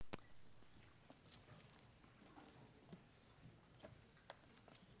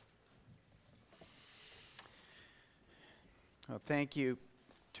Well, thank you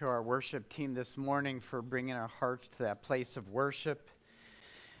to our worship team this morning for bringing our hearts to that place of worship.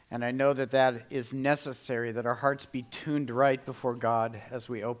 And I know that that is necessary, that our hearts be tuned right before God as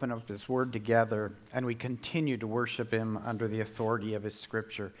we open up His Word together and we continue to worship Him under the authority of His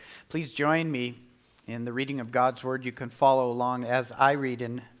Scripture. Please join me in the reading of God's Word. You can follow along as I read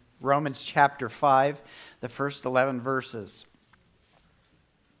in Romans chapter 5, the first 11 verses.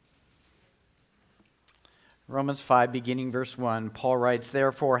 Romans 5, beginning verse 1, Paul writes,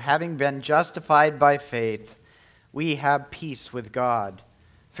 "Therefore, having been justified by faith, we have peace with God,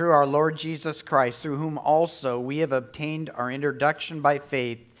 through our Lord Jesus Christ, through whom also we have obtained our introduction by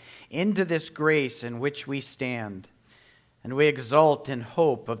faith into this grace in which we stand, and we exult in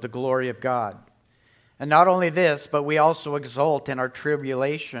hope of the glory of God. And not only this, but we also exult in our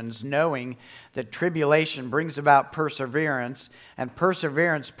tribulations, knowing that tribulation brings about perseverance, and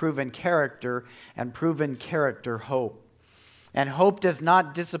perseverance proven character, and proven character hope. And hope does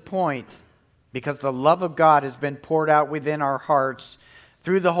not disappoint, because the love of God has been poured out within our hearts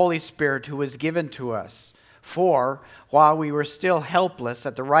through the Holy Spirit who was given to us. For while we were still helpless,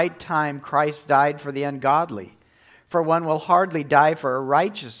 at the right time Christ died for the ungodly. For one will hardly die for a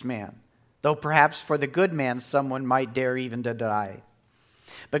righteous man, though perhaps for the good man someone might dare even to die.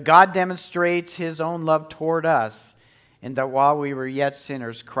 But God demonstrates His own love toward us, in that while we were yet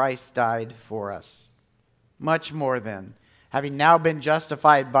sinners, Christ died for us. Much more then, having now been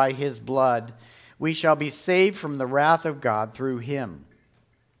justified by His blood, we shall be saved from the wrath of God through Him.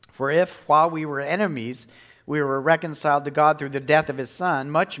 For if, while we were enemies, we were reconciled to God through the death of His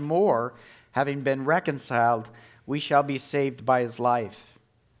Son, much more, having been reconciled, we shall be saved by His life.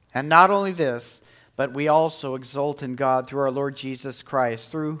 And not only this, but we also exult in God through our Lord Jesus Christ,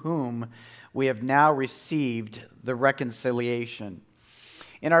 through whom we have now received the reconciliation."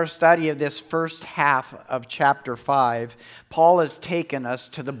 In our study of this first half of chapter 5, Paul has taken us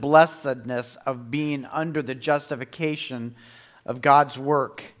to the blessedness of being under the justification of God's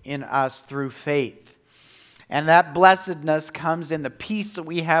work in us through faith. And that blessedness comes in the peace that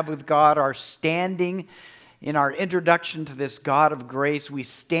we have with God, our standing in our introduction to this God of grace. We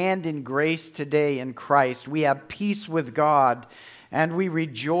stand in grace today in Christ. We have peace with God, and we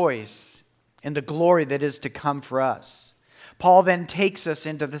rejoice in the glory that is to come for us. Paul then takes us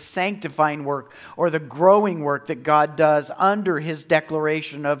into the sanctifying work, or the growing work that God does under His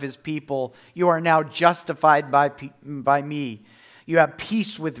declaration of His people. You are now justified by me. You have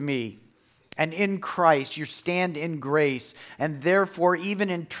peace with me. And in Christ, you stand in grace. And therefore, even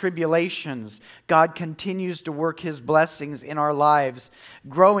in tribulations, God continues to work His blessings in our lives,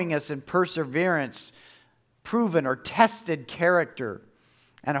 growing us in perseverance, proven or tested character,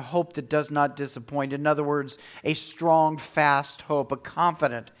 and a hope that does not disappoint. In other words, a strong, fast hope, a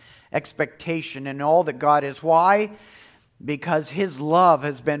confident expectation in all that God is. Why? Because His love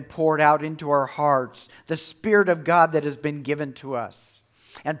has been poured out into our hearts, the Spirit of God that has been given to us.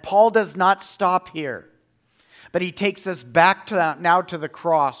 And Paul does not stop here, but he takes us back to now to the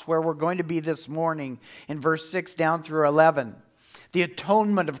cross, where we're going to be this morning in verse 6 down through 11. The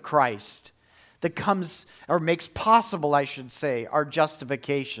atonement of Christ that comes, or makes possible, I should say, our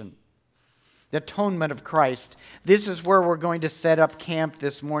justification. The atonement of Christ. This is where we're going to set up camp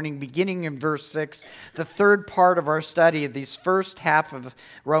this morning, beginning in verse 6. The third part of our study of this first half of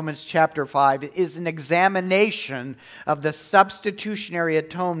Romans chapter 5 is an examination of the substitutionary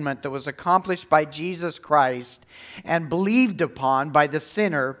atonement that was accomplished by Jesus Christ and believed upon by the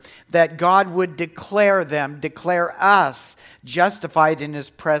sinner, that God would declare us justified in His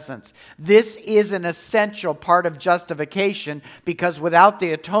presence. This is an essential part of justification, because without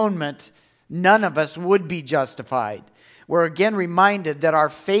the atonement, none of us would be justified. We're again reminded that our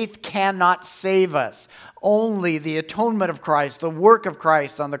faith cannot save us. Only the atonement of Christ, the work of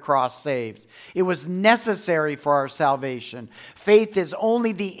Christ on the cross saves. It was necessary for our salvation. Faith is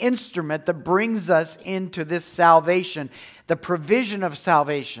only the instrument that brings us into this salvation. The provision of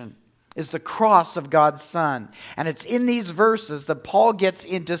salvation is the cross of God's Son. And it's in these verses that Paul gets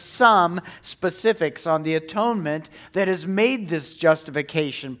into some specifics on the atonement that has made this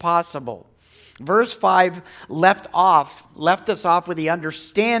justification possible. Verse 5 left us off with the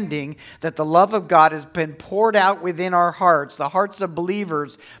understanding that the love of God has been poured out within our hearts, the hearts of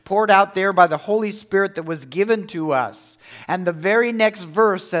believers, poured out there by the Holy Spirit that was given to us. And the very next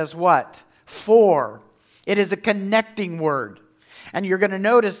verse says what? For. It is a connecting word. And you're going to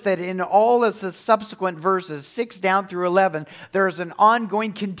notice that in all of the subsequent verses, 6 down through 11, there is an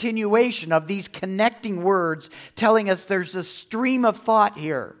ongoing continuation of these connecting words telling us there's a stream of thought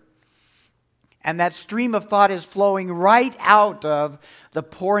here. And that stream of thought is flowing right out of the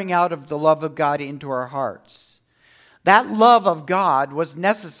pouring out of the love of God into our hearts. That love of God was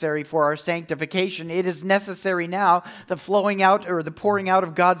necessary for our sanctification. It is necessary now. The flowing out or the pouring out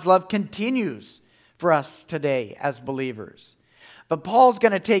of God's love continues for us today as believers. But Paul's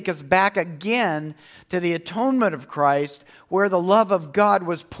going to take us back again to the atonement of Christ, where the love of God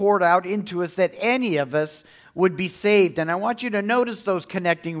was poured out into us that any of us would be saved. And I want you to notice those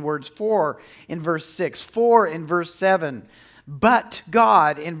connecting words: for in verse 6, for in verse 7, but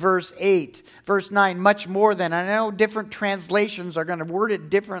God in verse 8, verse 9, much more than. I know different translations are going to word it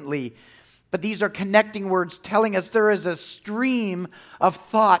differently, but these are connecting words telling us there is a stream of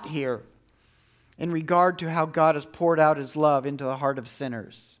thought here in regard to how God has poured out His love into the heart of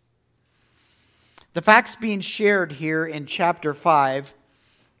sinners. The facts being shared here in chapter 5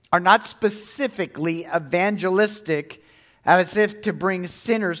 are not specifically evangelistic, as if to bring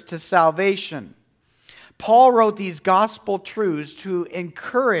sinners to salvation. Paul wrote these gospel truths to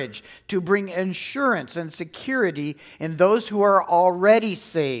encourage, to bring assurance and security in those who are already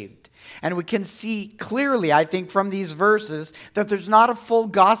saved. And we can see clearly, I think, from these verses that there's not a full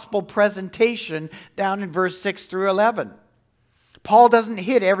gospel presentation down in verse 6 through 11. Paul doesn't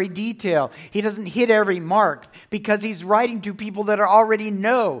hit every detail. He doesn't hit every mark because he's writing to people that already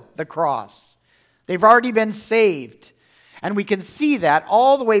know the cross. They've already been saved. And we can see that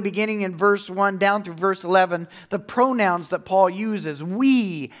all the way beginning in verse 1 down through verse 11, the pronouns that Paul uses,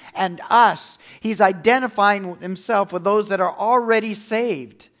 we and us. He's identifying himself with those that are already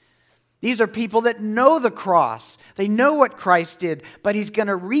saved. These are people that know the cross. They know what Christ did, but he's going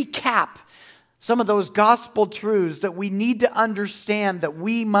to recap some of those gospel truths that we need to understand that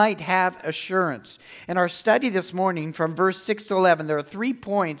we might have assurance. In our study this morning from verse 6 to 11, there are 3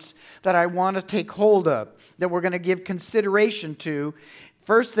 points that I want to take hold of, that we're going to give consideration to.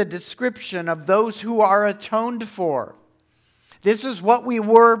 First, the description of those who are atoned for. This is what we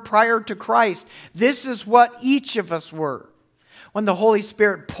were prior to Christ. This is what each of us were when the Holy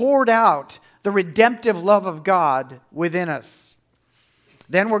Spirit poured out the redemptive love of God within us.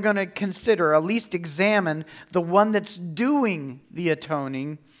 Then we're going to consider, at least examine, the one that's doing the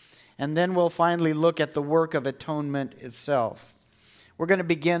atoning. And then we'll finally look at the work of atonement itself. We're going to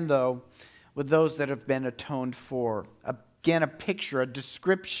begin, though, with those that have been atoned for. Again, a picture, a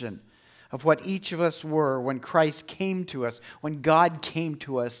description of what each of us were when Christ came to us, when God came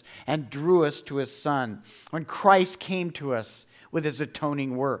to us and drew us to His Son, when Christ came to us with His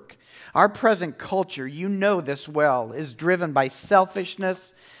atoning work. Our present culture, you know this well, is driven by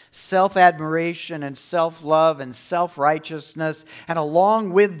selfishness, self-admiration, and self-love and self-righteousness. And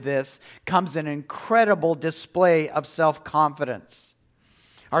along with this comes an incredible display of self-confidence.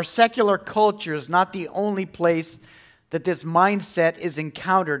 Our secular culture is not the only place that this mindset is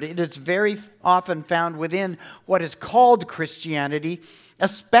encountered. It is very often found within what is called Christianity,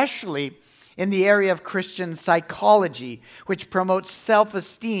 especially in the area of Christian psychology, which promotes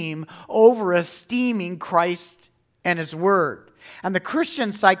self-esteem over esteeming Christ and His Word. And the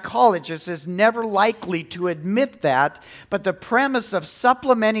Christian psychologist is never likely to admit that, but the premise of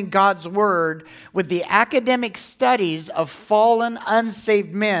supplementing God's Word with the academic studies of fallen,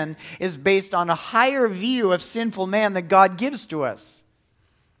 unsaved men is based on a higher view of sinful man that God gives to us.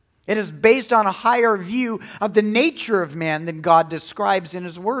 It is based on a higher view of the nature of man than God describes in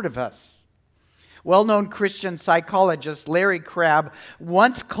His Word of us. Well-known Christian psychologist Larry Crabb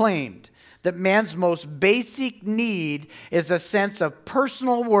once claimed that man's most basic need is a sense of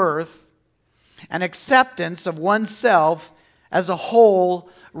personal worth and acceptance of oneself as a whole,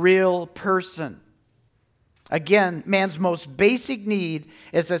 real person. Again, man's most basic need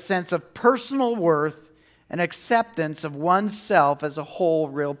is a sense of personal worth and acceptance of oneself as a whole,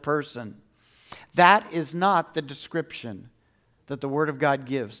 real person. That is not the description that the Word of God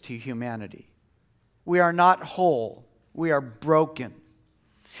gives to humanity. We are not whole. We are broken.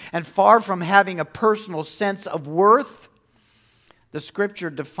 And far from having a personal sense of worth, the Scripture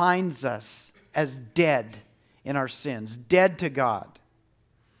defines us as dead in our sins, dead to God.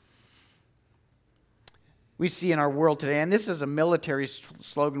 We see in our world today, and this is a military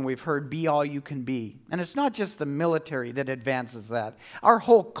slogan we've heard, be all you can be. And it's not just the military that advances that. Our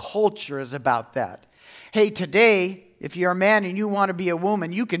whole culture is about that. Hey, today, if you're a man and you want to be a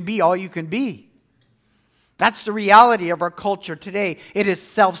woman, you can be all you can be. That's the reality of our culture today. It is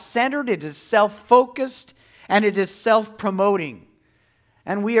self-centered, it is self-focused, and it is self-promoting.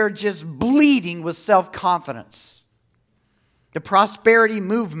 And we are just bleeding with self-confidence. The prosperity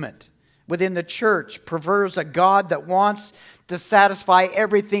movement within the church prefers a God that wants to satisfy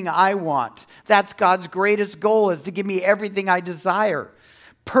everything I want. That's God's greatest goal, is to give me everything I desire.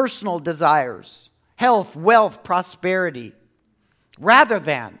 Personal desires, health, wealth, prosperity, rather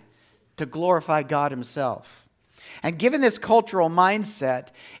than to glorify God Himself. And given this cultural mindset,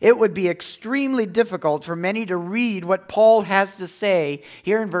 it would be extremely difficult for many to read what Paul has to say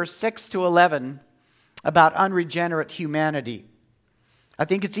here in verse 6 to 11 about unregenerate humanity. I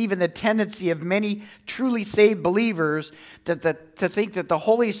think it's even the tendency of many truly saved believers to think that the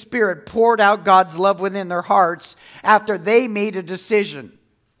Holy Spirit poured out God's love within their hearts after they made a decision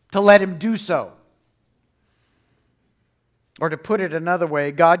to let Him do so. Or to put it another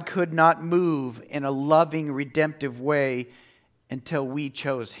way, God could not move in a loving, redemptive way until we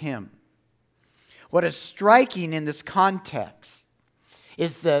chose Him. What is striking in this context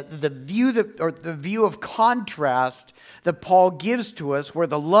is the view of contrast that Paul gives to us, where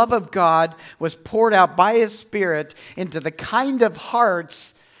the love of God was poured out by His Spirit into the kind of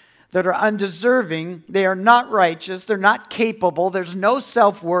hearts that are undeserving. They are not righteous. They're not capable. There's no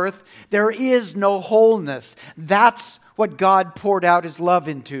self-worth. There is no wholeness. That's what God poured out His love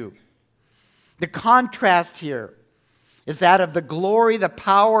into. The contrast here is that of the glory, the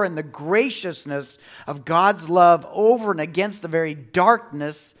power, and the graciousness of God's love over and against the very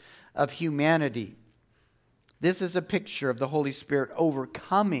darkness of humanity. This is a picture of the Holy Spirit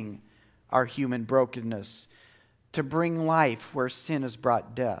overcoming our human brokenness to bring life where sin has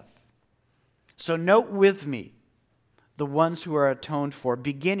brought death. So note with me the ones who are atoned for,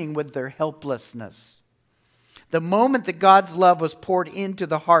 beginning with their helplessness. The moment that God's love was poured into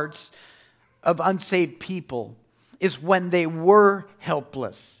the hearts of unsaved people is when they were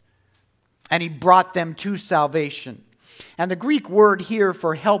helpless, and He brought them to salvation. And the Greek word here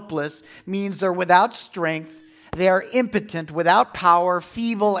for helpless means they're without strength, they are impotent, without power,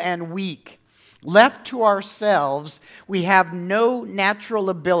 feeble, and weak. Left to ourselves, we have no natural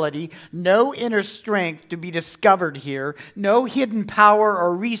ability, no inner strength to be discovered here, no hidden power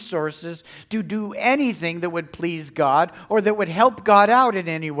or resources to do anything that would please God or that would help God out in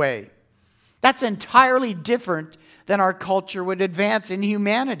any way. That's entirely different than our culture would advance in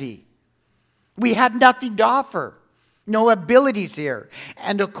humanity. We had nothing to offer, no abilities here.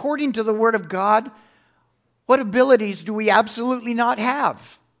 And according to the Word of God, what abilities do we absolutely not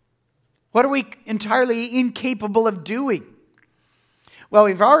have? What are we entirely incapable of doing? Well,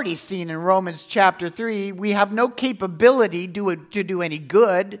 we've already seen in Romans chapter 3, we have no capability to do any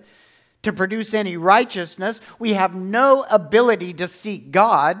good, to produce any righteousness. We have no ability to seek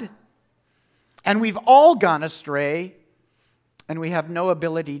God. And we've all gone astray, and we have no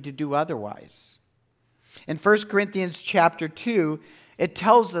ability to do otherwise. In 1 Corinthians chapter 2, it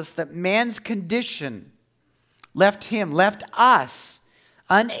tells us that man's condition left us,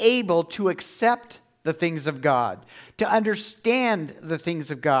 unable to accept the things of God, to understand the things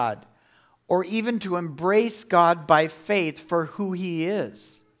of God, or even to embrace God by faith for who He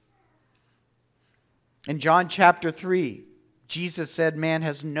is. In John chapter 3, Jesus said man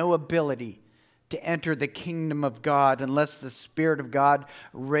has no ability to enter the kingdom of God unless the Spirit of God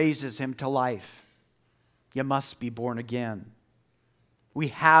raises him to life. You must be born again. We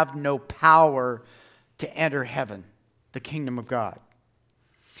have no power to enter heaven, the kingdom of God.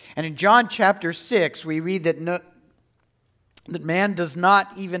 And in John chapter 6, we read that man does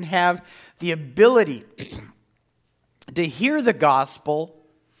not even have the ability to hear the gospel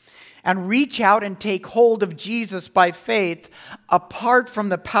and reach out and take hold of Jesus by faith apart from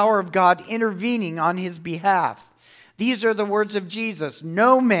the power of God intervening on his behalf. These are the words of Jesus.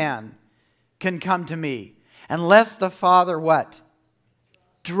 No man can come to me unless the Father what?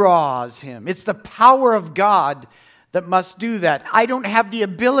 Draws him. It's the power of God that must do that. I don't have the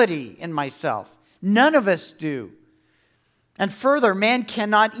ability in myself. None of us do. And further, man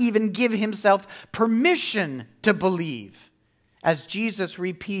cannot even give himself permission to believe. As Jesus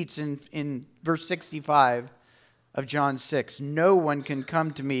repeats in verse 65 of John 6, no one can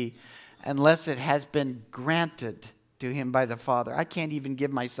come to me unless it has been granted to him by the Father. I can't even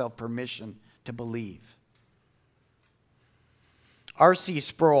give myself permission to believe. R.C.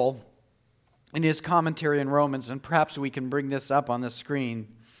 Sproul, in his commentary on Romans, and perhaps we can bring this up on the screen,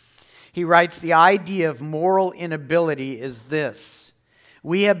 he writes, the idea of moral inability is this: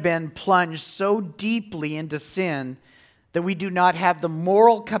 we have been plunged so deeply into sin that we do not have the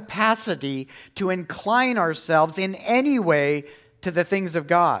moral capacity to incline ourselves in any way to the things of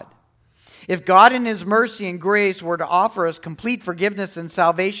God. If God in His mercy and grace were to offer us complete forgiveness and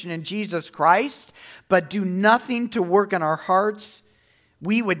salvation in Jesus Christ, but do nothing to work in our hearts,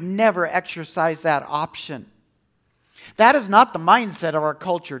 we would never exercise that option. That is not the mindset of our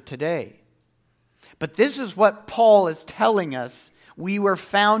culture today. But this is what Paul is telling us we were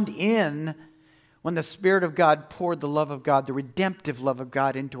found in when the Spirit of God poured the love of God, the redemptive love of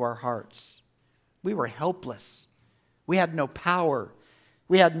God into our hearts. We were helpless. We had no power.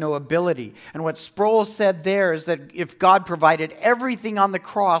 We had no ability. And what Sproul said there is that if God provided everything on the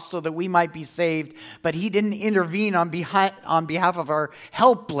cross so that we might be saved, but he didn't intervene on behalf of our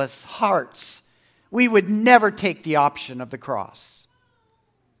helpless hearts, we would never take the option of the cross.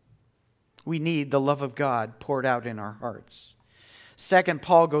 We need the love of God poured out in our hearts. Second,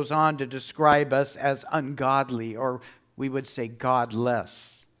 Paul goes on to describe us as ungodly, or we would say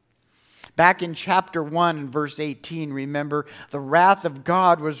godless. Back in chapter 1, verse 18, remember, the wrath of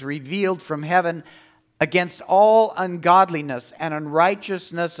God was revealed from heaven against all ungodliness and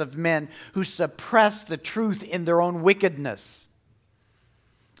unrighteousness of men who suppress the truth in their own wickedness.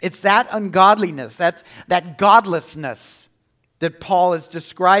 It's that ungodliness, that godlessness that Paul is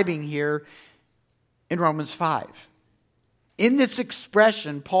describing here in Romans 5. In this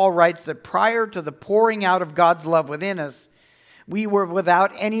expression, Paul writes that prior to the pouring out of God's love within us, we were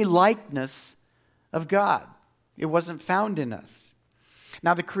without any likeness of God. It wasn't found in us.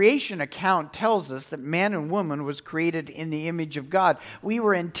 Now, the creation account tells us that man and woman was created in the image of God. We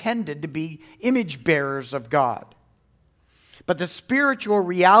were intended to be image bearers of God. But the spiritual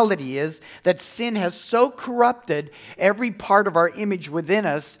reality is that sin has so corrupted every part of our image within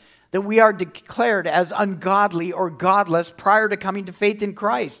us that we are declared as ungodly or godless prior to coming to faith in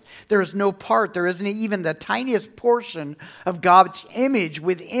Christ. There is no part, there isn't even the tiniest portion of God's image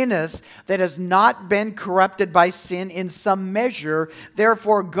within us that has not been corrupted by sin in some measure.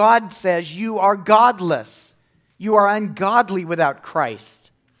 Therefore, God says you are godless. You are ungodly without Christ.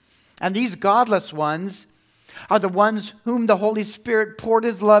 And these godless ones are the ones whom the Holy Spirit poured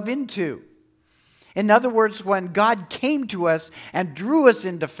his love into. In other words, when God came to us and drew us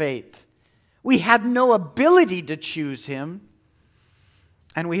into faith, we had no ability to choose him,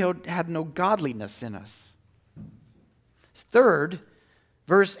 and we had no godliness in us. Third,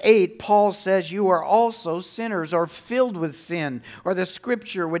 verse 8, Paul says, you are also sinners, or filled with sin, or the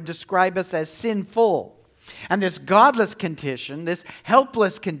scripture would describe us as sinful. And this godless condition, this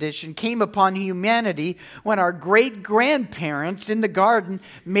helpless condition, came upon humanity when our great-grandparents in the garden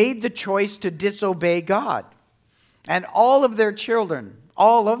made the choice to disobey God. And all of their children,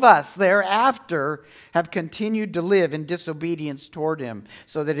 all of us thereafter, have continued to live in disobedience toward him.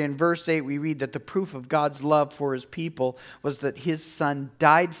 So that in verse 8 we read that the proof of God's love for his people was that his Son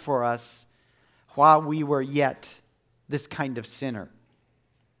died for us while we were yet this kind of sinner.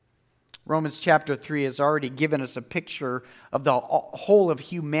 Romans chapter 3 has already given us a picture of the whole of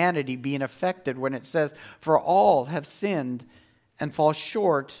humanity being affected when it says, for all have sinned and fall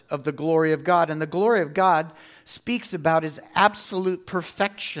short of the glory of God. And the glory of God speaks about his absolute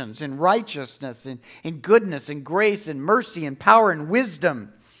perfections in righteousness, in goodness, in grace, in mercy, in power, and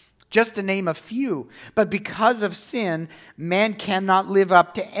wisdom, just to name a few. But because of sin, man cannot live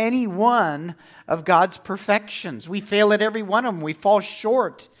up to any one of God's perfections. We fail at every one of them. We fall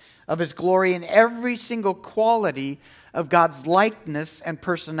short of his glory in every single quality of God's likeness and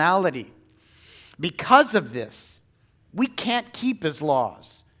personality. Because of this, we can't keep his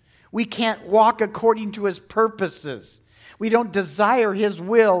laws. We can't walk according to his purposes. We don't desire his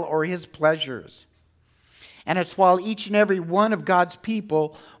will or his pleasures. And it's while each and every one of God's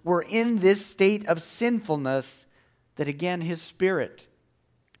people were in this state of sinfulness that again his Spirit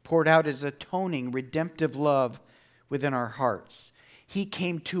poured out his atoning, redemptive love within our hearts. He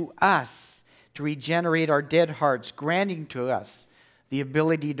came to us to regenerate our dead hearts, granting to us the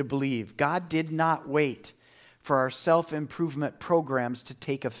ability to believe. God did not wait for our self-improvement programs to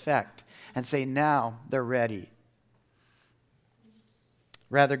take effect and say, now they're ready.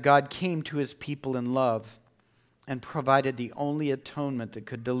 Rather, God came to his people in love and provided the only atonement that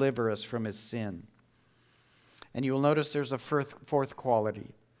could deliver us from his sin. And you will notice there's a fourth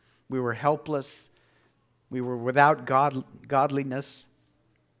quality. We were helpless. We were without godliness,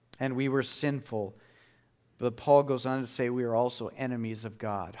 and we were sinful. But Paul goes on to say we are also enemies of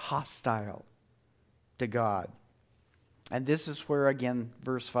God, hostile to God. And this is where, again,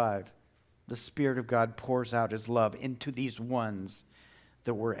 verse 5, the Spirit of God pours out his love into these ones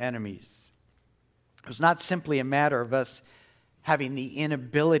that were enemies. It was not simply a matter of us having the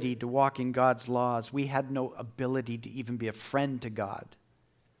inability to walk in God's laws. We had no ability to even be a friend to God,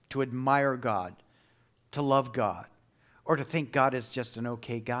 to admire God, to love God, or to think God is just an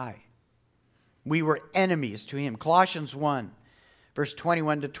okay guy. We were enemies to him. Colossians 1, verse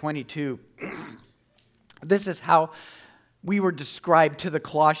 21 to 22. This is how we were described to the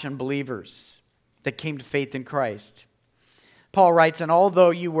Colossian believers that came to faith in Christ. Paul writes, and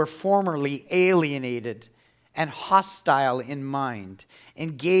although you were formerly alienated and hostile in mind,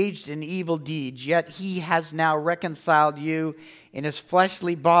 engaged in evil deeds, yet he has now reconciled you in his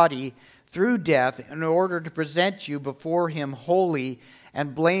fleshly body through death in order to present you before him holy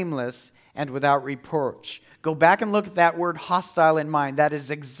and blameless and without reproach. Go back and look at that word hostile in mind. That is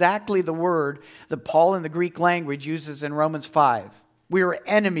exactly the word that Paul in the Greek language uses in Romans 5. We were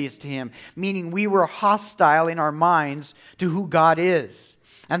enemies to him, meaning we were hostile in our minds to who God is.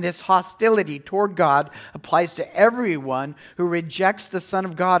 And this hostility toward God applies to everyone who rejects the Son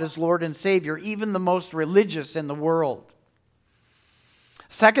of God as Lord and Savior, even the most religious in the world.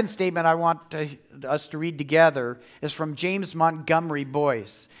 Second statement I want us to read together is from James Montgomery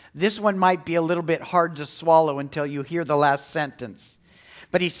Boyce. This one might be a little bit hard to swallow until you hear the last sentence.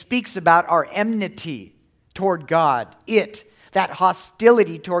 But he speaks about our enmity toward God. That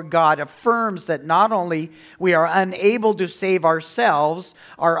hostility toward God affirms that not only we are unable to save ourselves,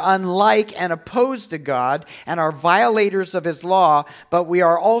 are unlike and opposed to God, and are violators of His law, but we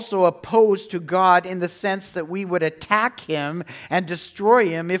are also opposed to God in the sense that we would attack Him and destroy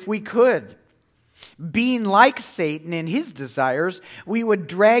Him if we could. Being like Satan in his desires, we would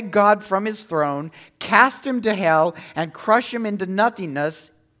drag God from His throne, cast Him to hell, and crush Him into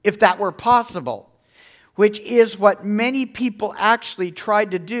nothingness if that were possible. Which is what many people actually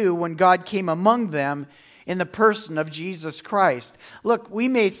tried to do when God came among them in the person of Jesus Christ. Look, we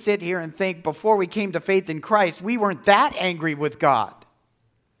may sit here and think before we came to faith in Christ, we weren't that angry with God.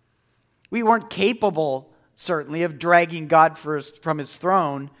 We weren't capable, certainly, of dragging God from His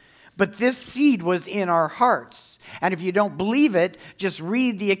throne, but this seed was in our hearts. And if you don't believe it, just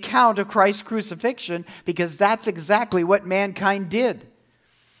read the account of Christ's crucifixion, because that's exactly what mankind did.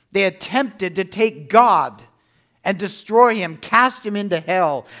 They attempted to take God and destroy Him, cast Him into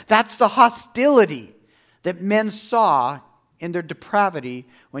hell. That's the hostility that men saw in their depravity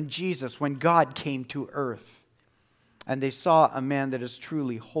when God came to earth. And they saw a man that is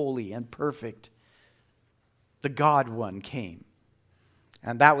truly holy and perfect. The God one came.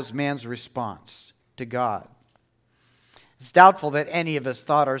 And that was man's response to God. It's doubtful that any of us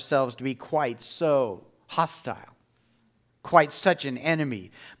thought ourselves to be quite so hostile. Quite such an enemy.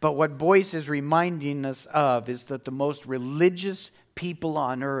 But what Boyce is reminding us of is that the most religious people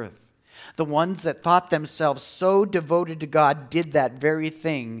on earth, the ones that thought themselves so devoted to God, did that very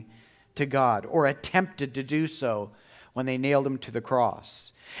thing to God, or attempted to do so when they nailed Him to the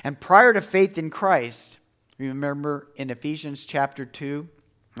cross. And prior to faith in Christ, remember in Ephesians chapter 2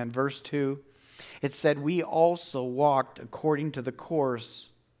 and verse 2, it said, we also walked according to the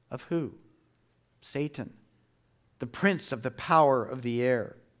course of who? Satan. The prince of the power of the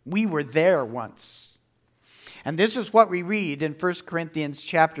air. We were there once. And this is what we read in 1 Corinthians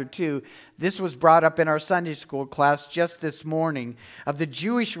chapter 2. This was brought up in our Sunday school class just this morning of the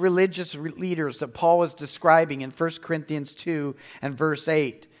Jewish religious leaders that Paul was describing in 1 Corinthians 2 and verse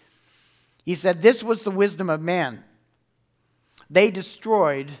 8. He said, this was the wisdom of man. They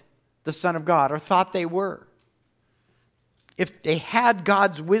destroyed the Son of God, or thought they were. If they had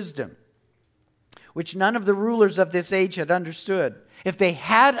God's wisdom, which none of the rulers of this age had understood. If they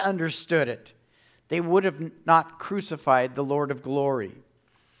had understood it, they would have not crucified the Lord of glory.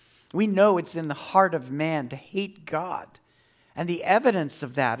 We know it's in the heart of man to hate God. And the evidence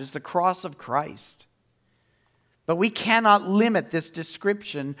of that is the cross of Christ. But we cannot limit this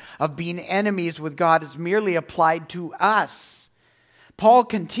description of being enemies with God as merely applied to us. Paul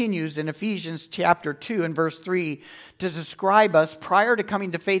continues in Ephesians chapter 2 and verse 3 to describe us prior to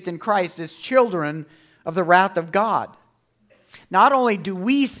coming to faith in Christ as children of the wrath of God. Not only do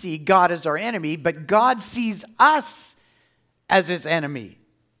we see God as our enemy, but God sees us as His enemy.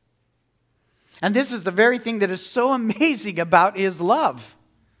 And this is the very thing that is so amazing about His love.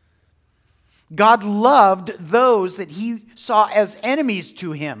 God loved those that He saw as enemies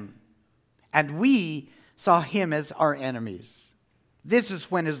to Him, and we saw Him as our enemies. This is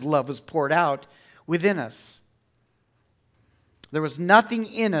when His love was poured out within us. There was nothing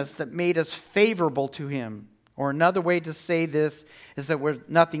in us that made us favorable to Him. Or another way to say this is that there was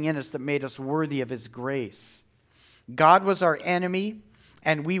nothing in us that made us worthy of His grace. God was our enemy,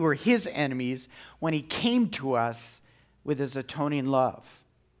 and we were His enemies when He came to us with His atoning love.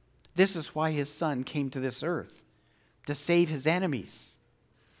 This is why His Son came to this earth, to save His enemies.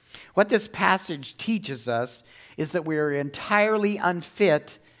 What this passage teaches us is that we are entirely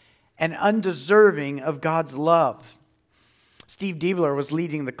unfit and undeserving of God's love. Steve Diebler was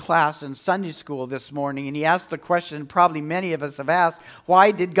leading the class in Sunday school this morning, and he asked the question probably many of us have asked,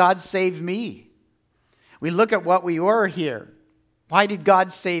 why did God save me? We look at what we were here. Why did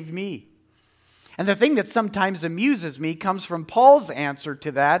God save me? And the thing that sometimes amuses me comes from Paul's answer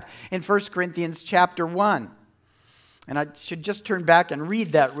to that in 1 Corinthians chapter 1. And I should just turn back and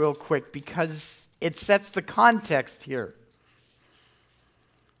read that real quick because it sets the context here.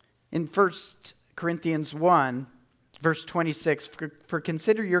 In 1 Corinthians 1, Verse 26, for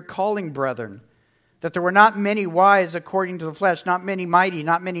consider your calling, brethren, that there were not many wise according to the flesh, not many mighty,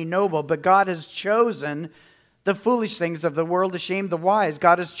 not many noble, but God has chosen the foolish things of the world to shame the wise.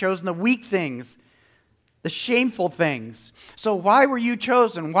 God has chosen the weak things, the shameful things. So why were you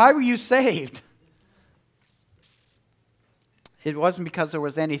chosen? Why were you saved? It wasn't because there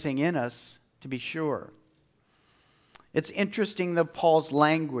was anything in us, to be sure. It's interesting that Paul's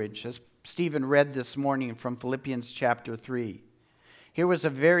language, as Stephen read this morning from Philippians chapter 3. Here was a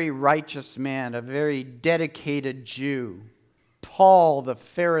very righteous man, a very dedicated Jew, Paul the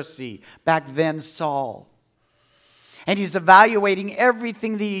Pharisee, back then Saul. And he's evaluating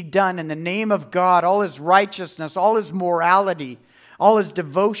everything that he'd done in the name of God, all his righteousness, all his morality, all his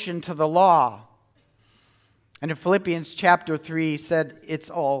devotion to the law. And in Philippians chapter 3, he said, it's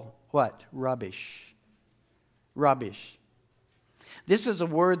all what? Rubbish. Rubbish. This is a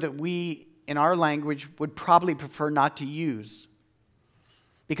word that we, in our language, would probably prefer not to use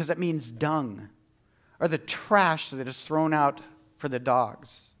because it means dung or the trash that is thrown out for the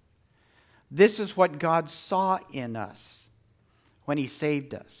dogs. This is what God saw in us when He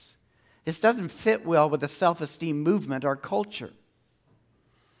saved us. This doesn't fit well with the self-esteem movement or culture.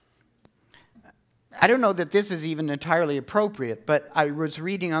 I don't know that this is even entirely appropriate, but I was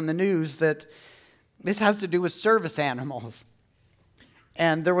reading on the news that this has to do with service animals.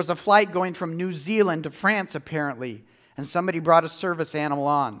 And there was a flight going from New Zealand to France, apparently, and somebody brought a service animal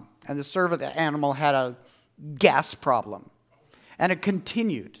on. And the service animal had a gas problem. And it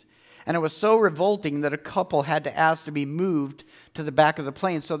continued. And it was so revolting that a couple had to ask to be moved to the back of the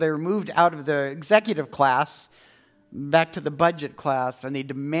plane. So they were moved out of the executive class back to the budget class, and they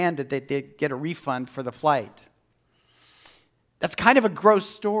demanded that they get a refund for the flight. That's kind of a gross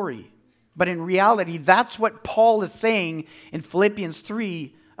story. But in reality, that's what Paul is saying in Philippians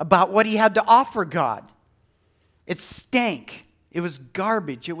 3 about what he had to offer God. It stank. It was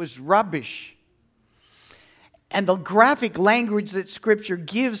garbage. It was rubbish. And the graphic language that Scripture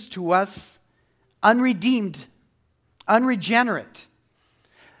gives to us, unredeemed, unregenerate,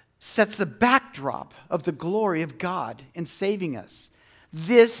 sets the backdrop of the glory of God in saving us.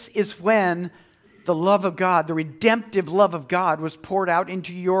 This is when the love of God, the redemptive love of God, was poured out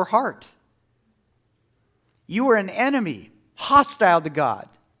into your heart. You were an enemy, hostile to God.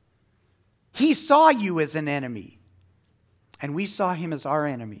 He saw you as an enemy, and we saw Him as our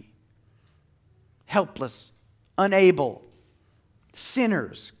enemy. Helpless, unable,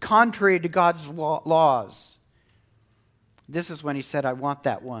 sinners, contrary to God's laws. This is when He said, I want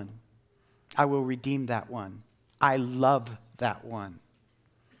that one. I will redeem that one. I love that one.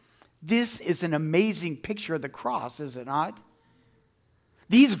 This is an amazing picture of the cross, is it not?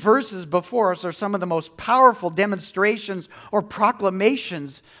 These verses before us are some of the most powerful demonstrations or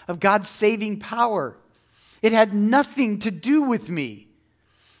proclamations of God's saving power. It had nothing to do with me.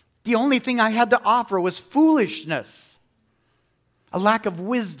 The only thing I had to offer was foolishness, a lack of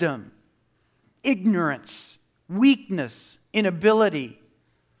wisdom, ignorance, weakness, inability,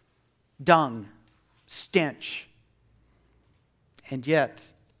 dung, stench. And yet,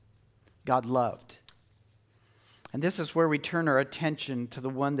 God loved. And this is where we turn our attention to the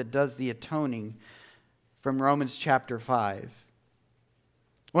one that does the atoning from Romans chapter 5.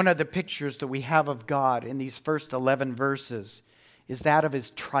 One of the pictures that we have of God in these first 11 verses is that of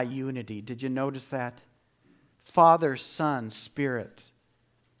His triunity. Did you notice that? Father, Son, Spirit,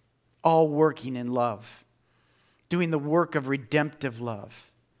 all working in love, doing the work of redemptive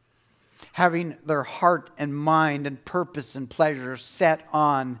love, having their heart and mind and purpose and pleasure set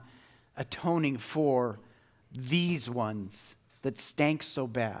on atoning for these ones that stank so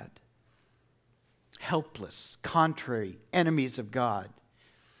bad. Helpless, contrary, enemies of God.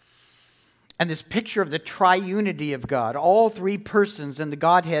 And this picture of the triunity of God, all three persons in the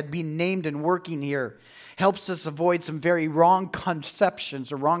Godhead being named and working here, helps us avoid some very wrong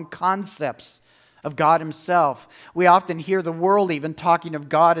conceptions or wrong concepts of God Himself. We often hear the world even talking of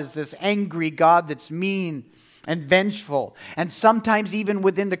God as this angry God that's mean and vengeful. And sometimes even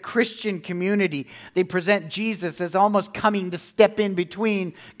within the Christian community, they present Jesus as almost coming to step in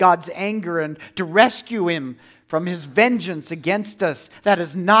between God's anger and to rescue Him from His vengeance against us. That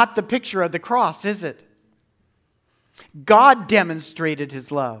is not the picture of the cross, is it? God demonstrated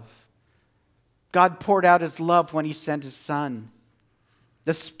His love. God poured out His love when He sent His Son.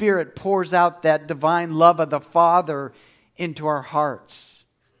 The Spirit pours out that divine love of the Father into our hearts.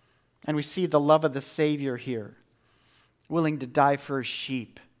 And we see the love of the Savior here, willing to die for His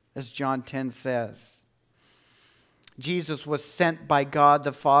sheep, as John 10 says. Jesus was sent by God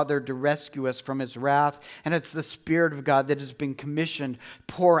the Father to rescue us from His wrath, and it's the Spirit of God that has been commissioned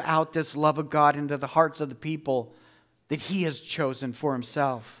to pour out this love of God into the hearts of the people that he has chosen for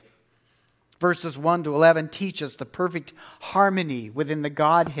himself. Verses 1 to 11 teach us the perfect harmony within the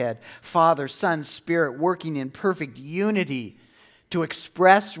Godhead, Father, Son, Spirit, working in perfect unity to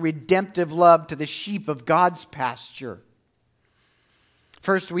express redemptive love to the sheep of God's pasture.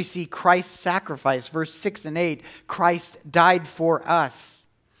 First, we see Christ's sacrifice. Verse 6 and 8, Christ died for us.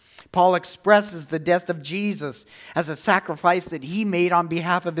 Paul expresses the death of Jesus as a sacrifice that he made on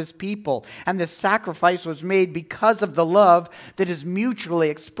behalf of his people. And this sacrifice was made because of the love that is mutually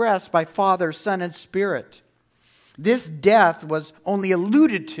expressed by Father, Son, and Spirit. This death was only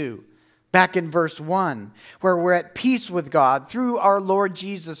alluded to back in verse 1, where we're at peace with God through our Lord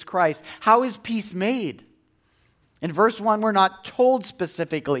Jesus Christ. How is peace made? In verse 1, we're not told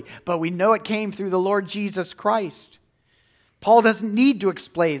specifically, but we know it came through the Lord Jesus Christ. Paul doesn't need to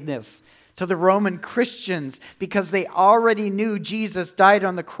explain this to the Roman Christians because they already knew Jesus died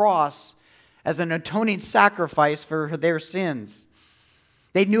on the cross as an atoning sacrifice for their sins.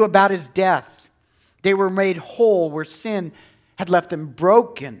 They knew about his death. They were made whole where sin had left them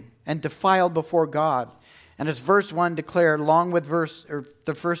broken and defiled before God. And as verse 1 declared, along with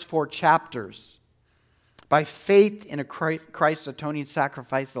the first 4 chapters, by faith in a Christ's atoning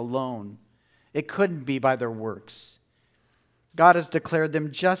sacrifice alone, it couldn't be by their works. God has declared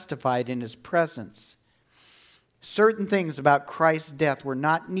them justified in his presence. Certain things about Christ's death were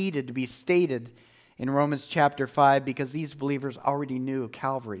not needed to be stated in Romans chapter 5 because these believers already knew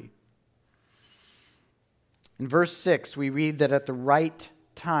Calvary. In verse 6, we read that at the right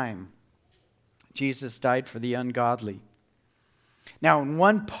time, Jesus died for the ungodly. Now, in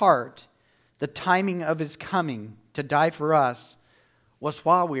one part, the timing of his coming to die for us was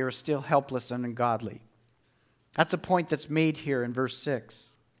while we were still helpless and ungodly. That's a point that's made here in verse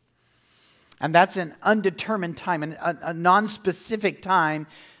 6. And that's an undetermined time, a non-specific time,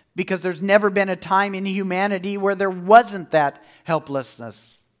 because there's never been a time in humanity where there wasn't that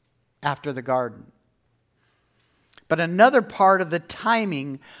helplessness after the garden. But another part of the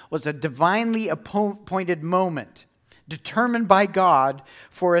timing was a divinely appointed moment, determined by God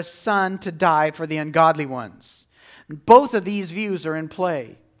for a son to die for the ungodly ones. Both of these views are in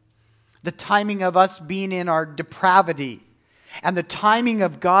play. The timing of us being in our depravity and the timing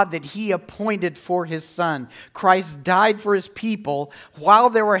of God that he appointed for his son. Christ died for his people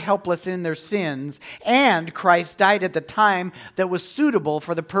while they were helpless in their sins, and Christ died at the time that was suitable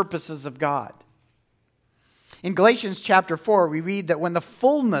for the purposes of God. In Galatians chapter 4, we read that when the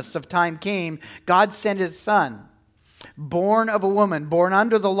fullness of time came, God sent his son, born of a woman, born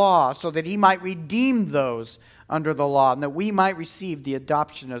under the law, so that he might redeem those under the law, and that we might receive the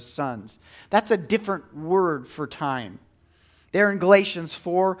adoption as sons. That's a different word for time. There in Galatians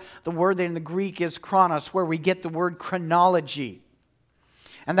 4, the word in the Greek is chronos, where we get the word chronology.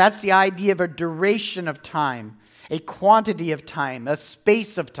 And that's the idea of a duration of time, a quantity of time, a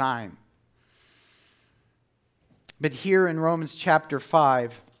space of time. But here in Romans chapter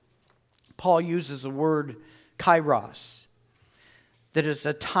 5, Paul uses the word kairos, that is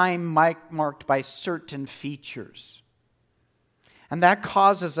a time marked by certain features. And that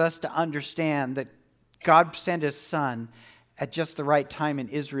causes us to understand that God sent his son at just the right time in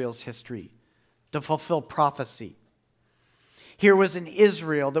Israel's history to fulfill prophecy. Here was an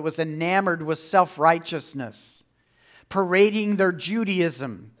Israel that was enamored with self-righteousness, parading their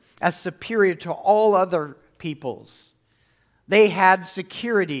Judaism as superior to all other peoples. They had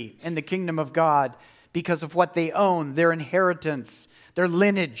security in the kingdom of God because of what they owned, their inheritance, their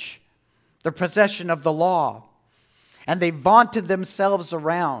lineage, their possession of the law. And they vaunted themselves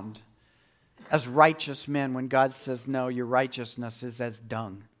around as righteous men when God says, no, your righteousness is as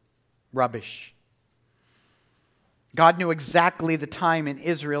dung, rubbish. God knew exactly the time in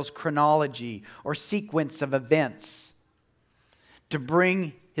Israel's chronology or sequence of events to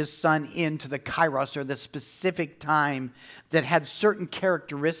bring his son into the kairos, or the specific time that had certain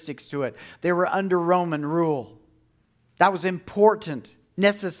characteristics to it. They were under Roman rule. That was important,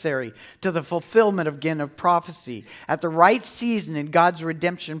 necessary to the fulfillment of prophecy. At the right season in God's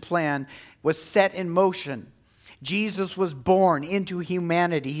redemption plan was set in motion. Jesus was born into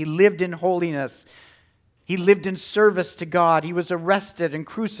humanity. He lived in holiness. He lived in service to God. He was arrested and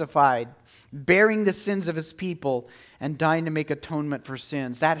crucified, bearing the sins of his people and dying to make atonement for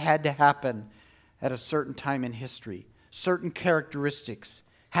sins. That had to happen at a certain time in history. Certain characteristics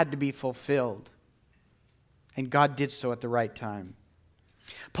had to be fulfilled. And God did so at the right time.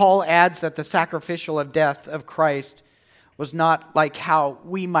 Paul adds that the sacrificial death of Christ was not like how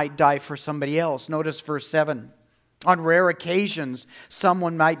we might die for somebody else. Notice verse 7. On rare occasions,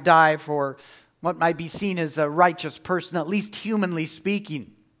 someone might die for what might be seen as a righteous person, at least humanly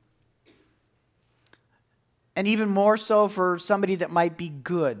speaking. and even more so for somebody that might be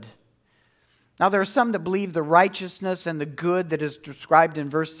good. Now, there are some that believe the righteousness and the good that is described in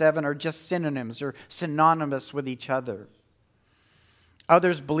verse 7 are just synonyms or synonymous with each other.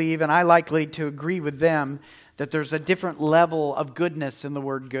 Others believe, and I likely to agree with them, that there's a different level of goodness in the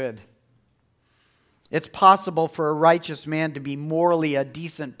word good. It's possible for a righteous man to be morally a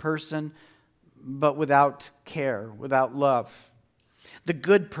decent person, but without care, without love. The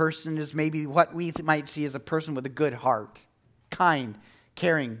good person is maybe what we might see as a person with a good heart, kind,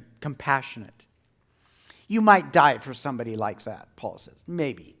 caring, compassionate. You might die for somebody like that, Paul says.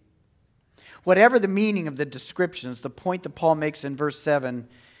 Maybe. Whatever the meaning of the descriptions, the point that Paul makes in verse 7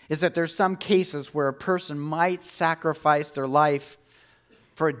 is that there's some cases where a person might sacrifice their life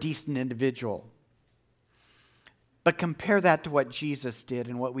for a decent individual. But compare that to what Jesus did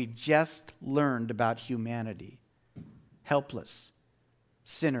and what we just learned about humanity. Helpless,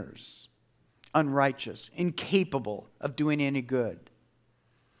 sinners, unrighteous, incapable of doing any good,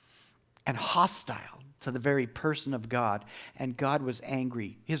 and hostile to the very person of God. And God was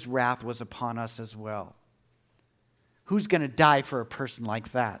angry. His wrath was upon us as well. Who's going to die for a person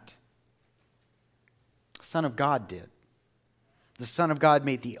like that? The Son of God did. The Son of God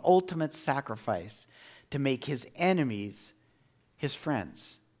made the ultimate sacrifice to make his enemies his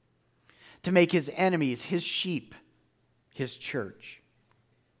friends, to make his enemies his sheep, his church.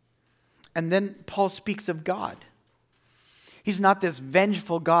 And then Paul speaks of God. He's not this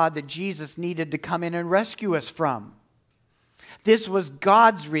vengeful God that Jesus needed to come in and rescue us from. This was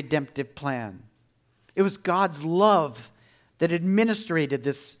God's redemptive plan. It was God's love that administrated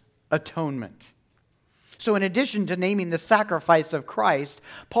this atonement. So in addition to naming the sacrifice of Christ,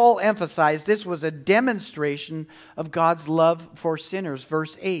 Paul emphasized this was a demonstration of God's love for sinners.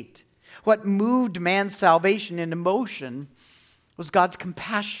 Verse 8. What moved man's salvation into motion was God's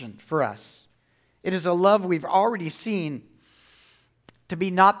compassion for us. It is a love we've already seen to be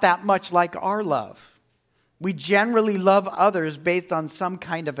not that much like our love. We generally love others based on some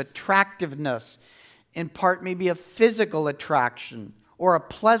kind of attractiveness, in part maybe a physical attraction or a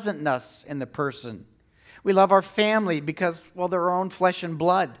pleasantness in the person. We love our family because, well, they're our own flesh and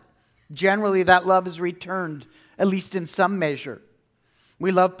blood. Generally, that love is returned, at least in some measure.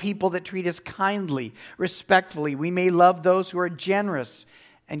 We love people that treat us kindly, respectfully. We may love those who are generous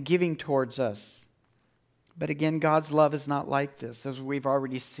and giving towards us. But again, God's love is not like this, as we've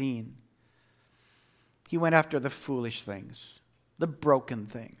already seen. He went after the foolish things, the broken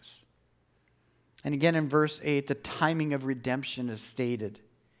things. And again in verse 8, the timing of redemption is stated.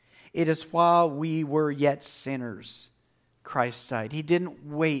 It is while we were yet sinners, Christ died. He didn't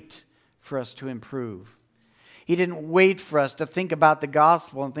wait for us to improve. He didn't wait for us to think about the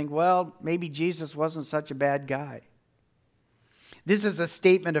gospel and think, well, maybe Jesus wasn't such a bad guy. This is a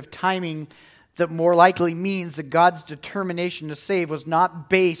statement of timing that more likely means that God's determination to save was not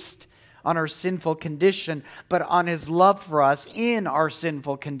based on our sinful condition, but on his love for us in our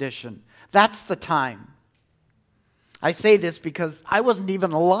sinful condition. That's the time. I say this because I wasn't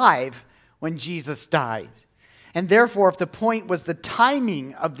even alive when Jesus died. And therefore, if the point was the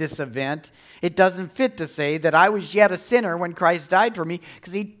timing of this event, it doesn't fit to say that I was yet a sinner when Christ died for me,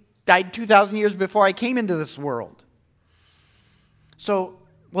 because he died 2,000 years before I came into this world. So,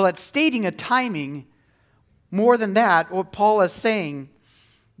 well, it's stating a timing. More than that, what Paul is saying,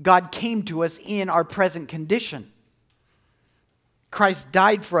 God came to us in our present condition. Christ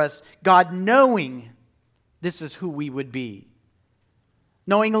died for us, God knowing this is who we would be.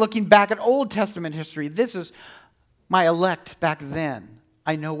 Knowing, looking back at Old Testament history, this is my elect back then.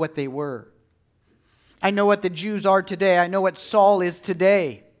 I know what they were. I know what the Jews are today. I know what Saul is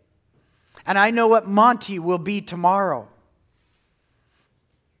today. And I know what Monte will be tomorrow.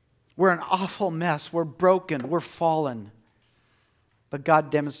 We're an awful mess. We're broken. We're fallen. But God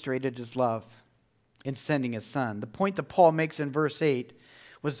demonstrated his love in sending his Son. The point that Paul makes in verse 8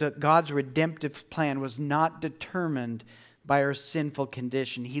 was that God's redemptive plan was not determined by our sinful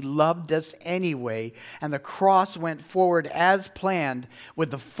condition. He loved us anyway, and the cross went forward as planned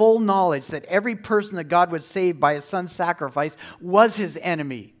with the full knowledge that every person that God would save by his Son's sacrifice was his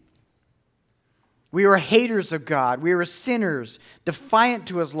enemy. We were haters of God. We were sinners, defiant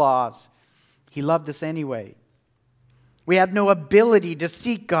to his laws. He loved us anyway. We had no ability to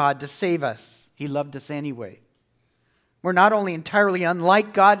seek God to save us. He loved us anyway. We're not only entirely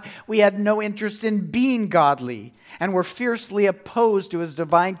unlike God, we had no interest in being godly, and were fiercely opposed to his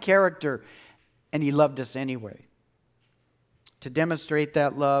divine character, and he loved us anyway. To demonstrate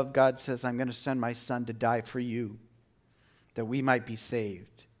that love, God says, I'm going to send my Son to die for you, that we might be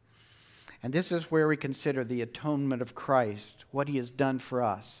saved. And this is where we consider the atonement of Christ, what he has done for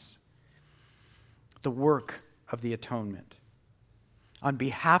us. the work of the atonement on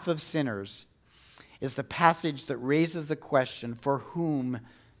behalf of sinners is the passage that raises the question, for whom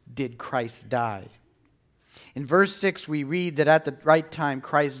did Christ die? In verse 6, we read that at the right time,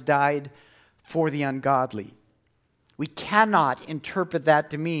 Christ died for the ungodly. We cannot interpret that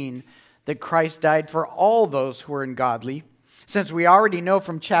to mean that Christ died for all those who are ungodly, since we already know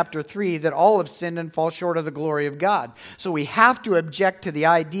from chapter 3 that all have sinned and fall short of the glory of God. So we have to object to the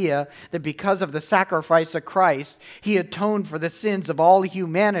idea that because of the sacrifice of Christ, he atoned for the sins of all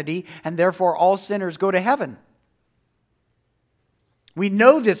humanity, and therefore all sinners go to heaven. We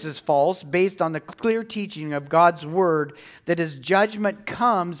know this is false based on the clear teaching of God's word that his judgment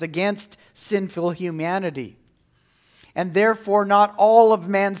comes against sinful humanity. And therefore not all of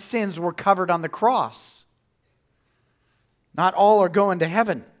man's sins were covered on the cross. Not all are going to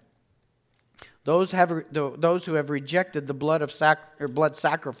heaven. Those who have rejected the blood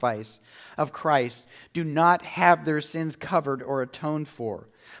sacrifice of Christ do not have their sins covered or atoned for.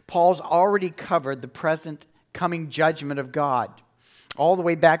 Paul's already covered the present coming judgment of God, all the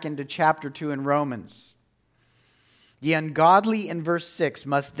way back into chapter 2 in Romans. The ungodly in verse 6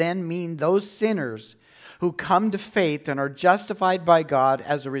 must then mean those sinners who come to faith and are justified by God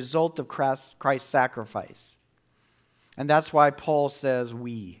as a result of Christ's sacrifice. And that's why Paul says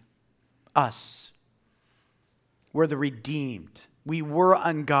we, us. We're the redeemed. We were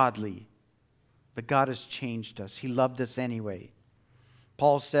ungodly, but God has changed us. He loved us anyway.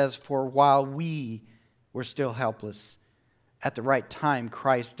 Paul says, for while we were still helpless, at the right time,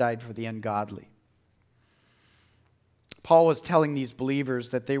 Christ died for the ungodly. Paul was telling these believers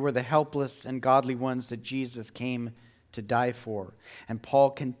that they were the helpless and godly ones that Jesus came to die for. And Paul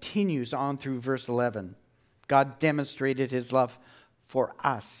continues on through verse 11. God demonstrated his love for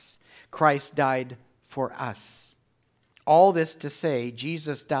us. Christ died for us. All this to say,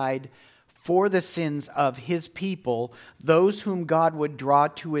 Jesus died for the sins of his people, those whom God would draw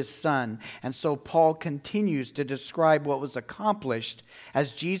to his Son. And so Paul continues to describe what was accomplished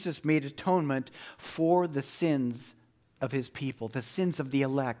as Jesus made atonement for the sins of his people, the sins of the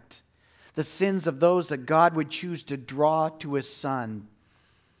elect, the sins of those that God would choose to draw to his Son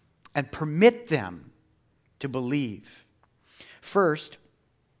and permit them to believe. First,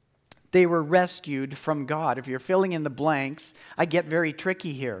 they were rescued from God. If you're filling in the blanks, I get very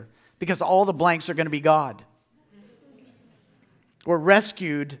tricky here because all the blanks are going to be God. We're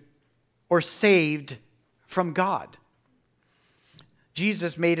rescued or saved from God.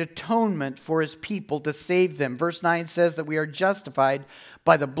 Jesus made atonement for his people to save them. Verse 9 says that we are justified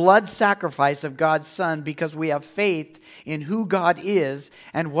by the blood sacrifice of God's Son because we have faith in who God is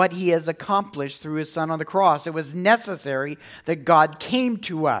and what he has accomplished through his Son on the cross. It was necessary that God came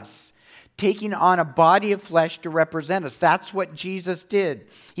to us, taking on a body of flesh to represent us. That's what Jesus did.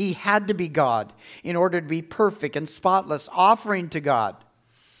 He had to be God in order to be perfect and spotless, offering to God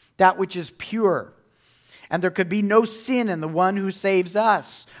that which is pure. And there could be no sin in the one who saves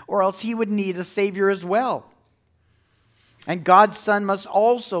us, or else he would need a Savior as well. And God's Son must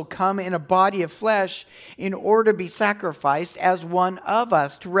also come in a body of flesh in order to be sacrificed as one of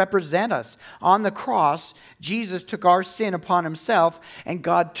us to represent us. On the cross, Jesus took our sin upon himself, and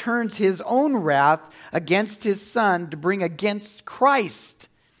God turns his own wrath against his Son to bring against Christ,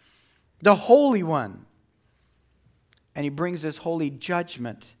 the Holy One. And he brings his holy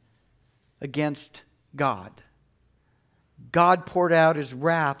judgment against God. God poured out his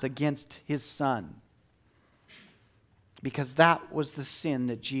wrath against his Son because that was the sin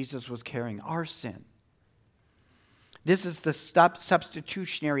that Jesus was carrying, our sin. This is the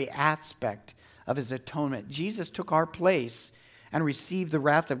substitutionary aspect of his atonement. Jesus took our place and received the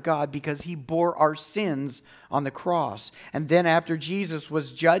wrath of God because he bore our sins on the cross. And then after Jesus was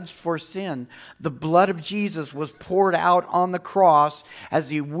judged for sin, the blood of Jesus was poured out on the cross as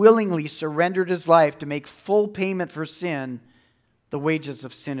he willingly surrendered his life to make full payment for sin. The wages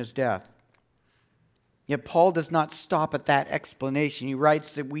of sin is death. Yet Paul does not stop at that explanation. He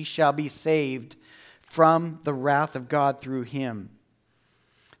writes that we shall be saved from the wrath of God through him.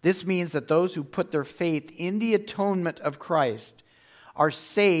 This means that those who put their faith in the atonement of Christ are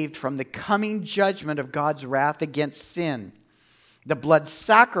saved from the coming judgment of God's wrath against sin. The blood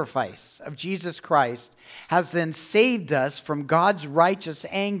sacrifice of Jesus Christ has then saved us from God's righteous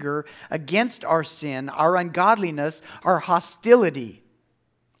anger against our sin, our ungodliness, our hostility,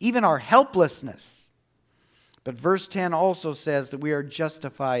 even our helplessness. But verse 10 also says that we are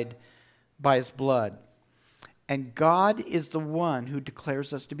justified by his blood. And God is the one who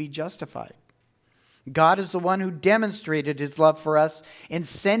declares us to be justified. God is the one who demonstrated his love for us in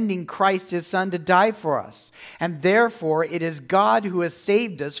sending Christ his Son to die for us. And therefore it is God who has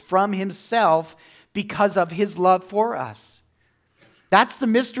saved us from himself because of his love for us. That's the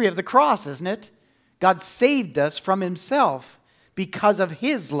mystery of the cross, isn't it? God saved us from himself because of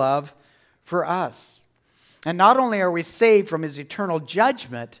his love for us. And not only are we saved from his eternal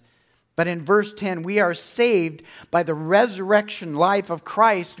judgment, but in verse 10, we are saved by the resurrection life of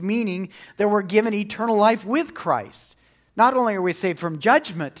Christ, meaning that we're given eternal life with Christ. Not only are we saved from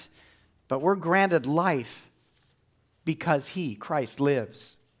judgment, but we're granted life because he, Christ,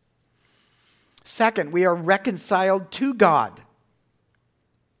 lives. Second, we are reconciled to God.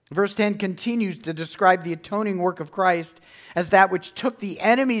 Verse 10 continues to describe the atoning work of Christ as that which took the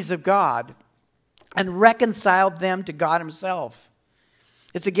enemies of God and reconciled them to God himself.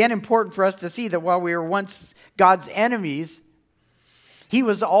 It's again important for us to see that while we were once God's enemies, he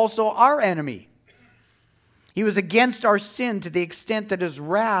was also our enemy. He was against our sin to the extent that his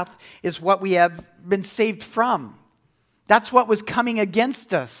wrath is what we have been saved from. That's what was coming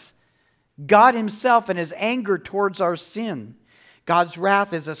against us. God himself and his anger towards our sin. God's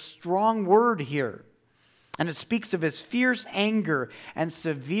wrath is a strong word here. And it speaks of his fierce anger and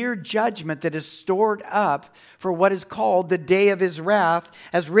severe judgment that is stored up for what is called the day of his wrath,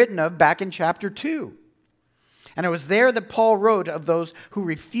 as written of back in chapter 2. And it was there that Paul wrote of those who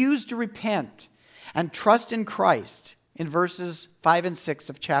refused to repent and trust in Christ in verses 5 and 6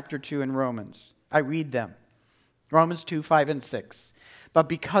 of chapter 2 in Romans. I read them. Romans 2, 5 and 6. But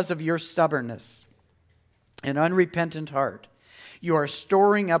because of your stubbornness and unrepentant heart, you are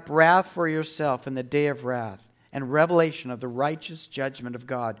storing up wrath for yourself in the day of wrath and revelation of the righteous judgment of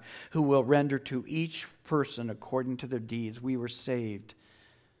God, who will render to each person according to their deeds. We were saved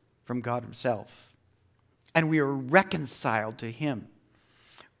from God himself, and we are reconciled to him.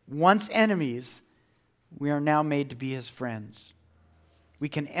 Once enemies, we are now made to be his friends. We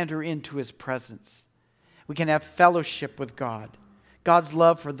can enter into his presence. We can have fellowship with God. God's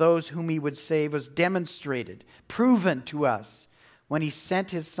love for those whom he would save was demonstrated, proven to us, when he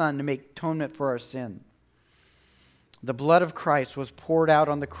sent his Son to make atonement for our sin. The blood of Christ was poured out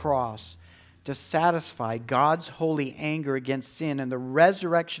on the cross to satisfy God's holy anger against sin, and the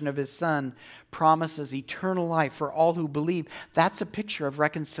resurrection of his Son promises eternal life for all who believe. That's a picture of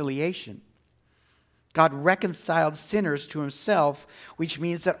reconciliation. God reconciled sinners to himself, which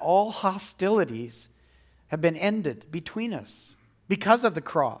means that all hostilities have been ended between us because of the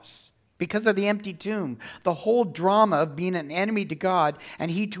cross. Because of the empty tomb, the whole drama of being an enemy to God and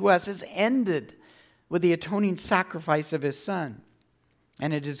he to us is ended with the atoning sacrifice of his Son.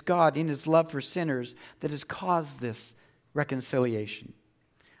 And it is God, in his love for sinners, that has caused this reconciliation.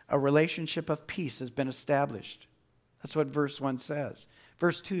 A relationship of peace has been established. That's what verse 1 says.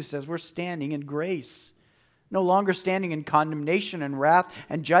 Verse 2 says we're standing in grace, no longer standing in condemnation and wrath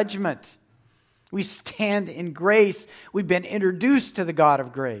and judgment. We stand in grace. We've been introduced to the God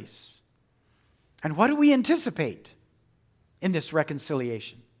of grace. And what do we anticipate in this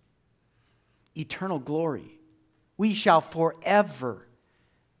reconciliation? Eternal glory. We shall forever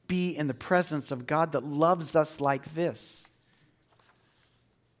be in the presence of God that loves us like this.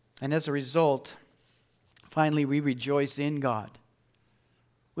 And as a result, finally we rejoice in God.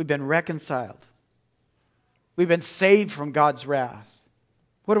 We've been reconciled. We've been saved from God's wrath.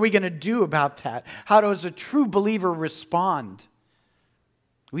 What are we going to do about that? How does a true believer respond?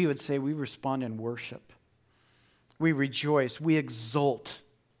 We would say we respond in worship. We rejoice. We exult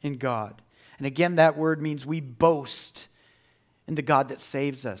in God. And again, that word means we boast in the God that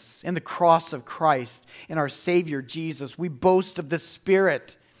saves us, in the cross of Christ, in our Savior Jesus. We boast of the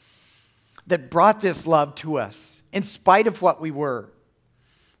Spirit that brought this love to us in spite of what we were.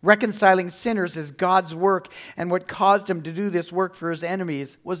 Reconciling sinners is God's work, and what caused him to do this work for his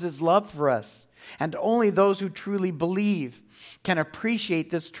enemies was his love for us. And only those who truly believe can appreciate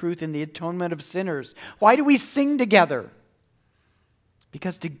this truth in the atonement of sinners. Why do we sing together?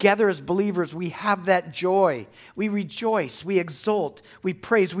 Because together as believers we have that joy. We rejoice, we exult, we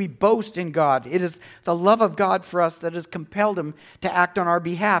praise, we boast in God. It is the love of God for us that has compelled him to act on our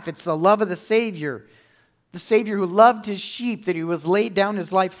behalf. It's the love of the Savior who loved his sheep, that he was laid down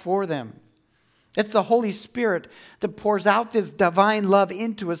his life for them. It's the Holy Spirit that pours out this divine love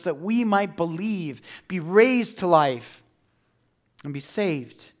into us that we might believe, be raised to life, and be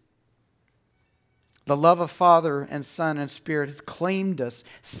saved. The love of Father and Son and Spirit has claimed us,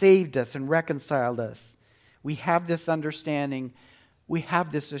 saved us, and reconciled us. We have this understanding. We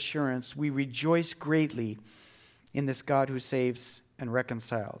have this assurance. We rejoice greatly in this God who saves and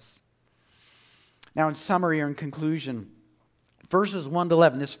reconciles. Now, in summary or in conclusion, verses 1 to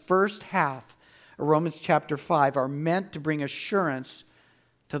 11, this first half of Romans chapter 5 are meant to bring assurance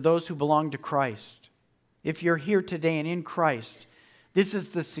to those who belong to Christ. If you're here today and in Christ, This is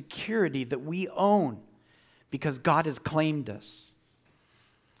the security that we own because God has claimed us.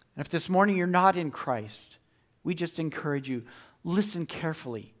 And if this morning you're not in Christ, we just encourage you, listen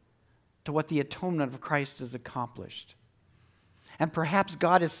carefully to what the atonement of Christ has accomplished. And perhaps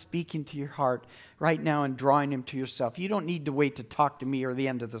God is speaking to your heart right now and drawing him to yourself. You don't need to wait to talk to me or the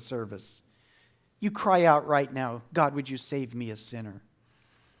end of the service. You cry out right now, God, would you save me, a sinner?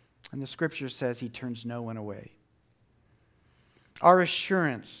 And the scripture says he turns no one away. Our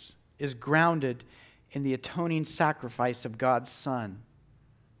assurance is grounded in the atoning sacrifice of God's Son,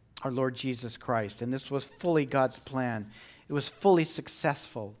 our Lord Jesus Christ. And this was fully God's plan. It was fully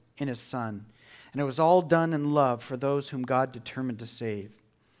successful in his Son. And it was all done in love for those whom God determined to save.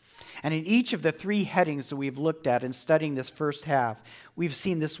 And in each of the three headings that we've looked at in studying this first half, we've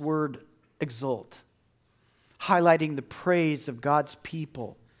seen this word exult, highlighting the praise of God's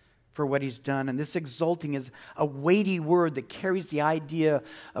people for what he's done. And this exulting is a weighty word that carries the idea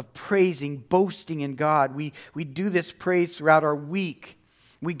of praising, boasting in God. We do this praise throughout our week.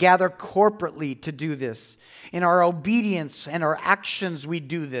 We gather corporately to do this. In our obedience and our actions, we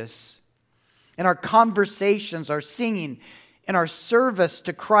do this. In our conversations, our singing, in our service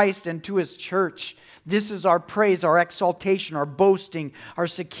to Christ and to his church, this is our praise, our exaltation, our boasting, our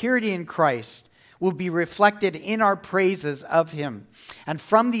security in Christ will be reflected in our praises of him. And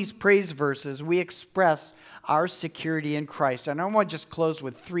from these praise verses, we express our security in Christ. And I want to just close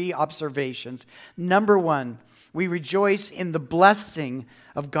with three observations. Number one, we rejoice in the blessing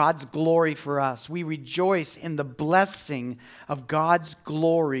of God's glory for us. We rejoice in the blessing of God's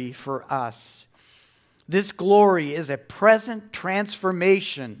glory for us. This glory is a present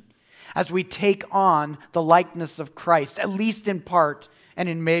transformation as we take on the likeness of Christ, at least in part and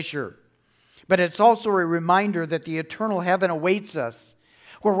in measure. But it's also a reminder that the eternal heaven awaits us,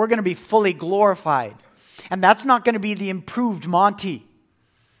 where we're going to be fully glorified. And that's not going to be the improved Monte.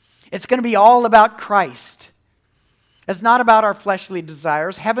 It's going to be all about Christ. It's not about our fleshly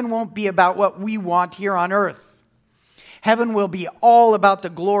desires. Heaven won't be about what we want here on earth. Heaven will be all about the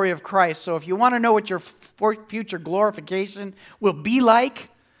glory of Christ. So if you want to know what your future glorification will be like,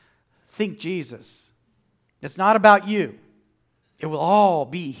 think Jesus. It's not about you. It will all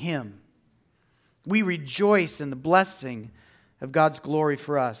be him. We rejoice in the blessing of God's glory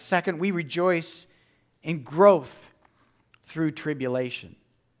for us. Second, we rejoice in growth through tribulation.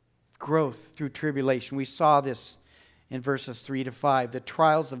 Growth through tribulation. We saw this in verses 3 to 5. The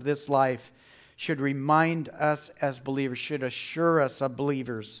trials of this life should remind us as believers, should assure us as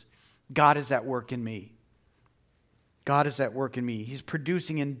believers, God is at work in me. God is at work in me. He's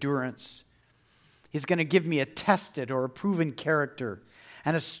producing endurance. He's going to give me a tested or a proven character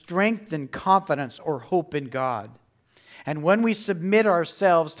and a strengthened confidence or hope in God. And when we submit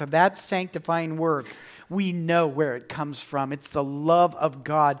ourselves to that sanctifying work, we know where it comes from. It's the love of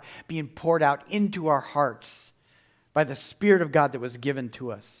God being poured out into our hearts by the Spirit of God that was given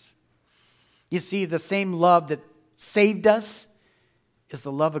to us. You see, the same love that saved us is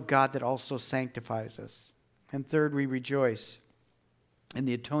the love of God that also sanctifies us. And third, we rejoice in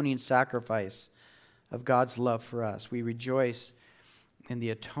the atoning sacrifice of God's love for us. We rejoice in the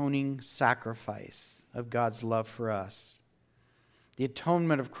atoning sacrifice of God's love for us. The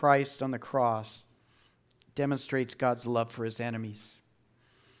atonement of Christ on the cross demonstrates God's love for his enemies,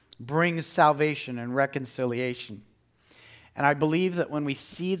 brings salvation and reconciliation. And I believe that when we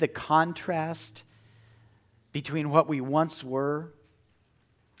see the contrast between what we once were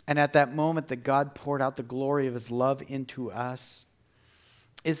and at that moment that God poured out the glory of his love into us,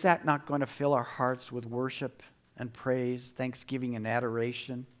 is that not going to fill our hearts with worship and praise, thanksgiving and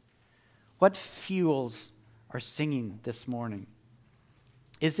adoration? What fuels our singing this morning?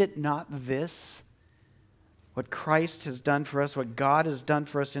 Is it not this? What Christ has done for us, what God has done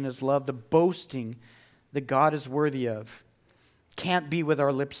for us in his love, the boasting that God is worthy of, can't be with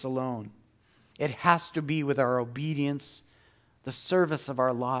our lips alone. It has to be with our obedience, the service of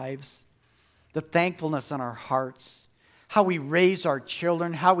our lives, the thankfulness in our hearts, how we raise our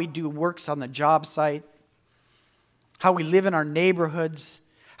children, how we do works on the job site, how we live in our neighborhoods,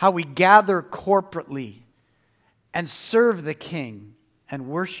 how we gather corporately and serve the King and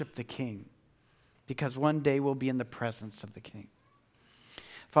worship the King, because one day we'll be in the presence of the King.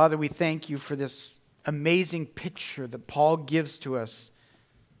 Father, we thank you for this amazing picture that Paul gives to us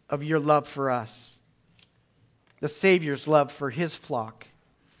of your love for us, the Savior's love for his flock,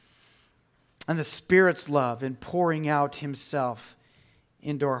 and the Spirit's love in pouring out himself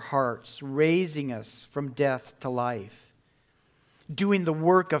into our hearts, raising us from death to life, doing the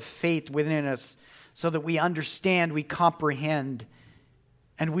work of faith within us so that we understand, we comprehend,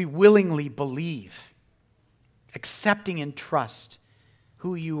 and we willingly believe, accepting and trust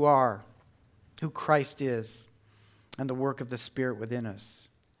who you are, who Christ is, and the work of the Spirit within us.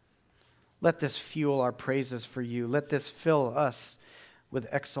 Let this fuel our praises for you. Let this fill us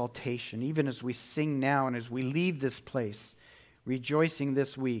with exaltation, even as we sing now and as we leave this place, rejoicing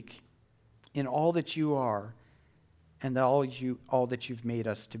this week in all that you are and all that you've made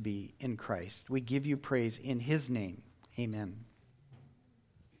us to be in Christ. We give you praise in his name. Amen.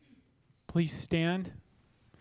 Please stand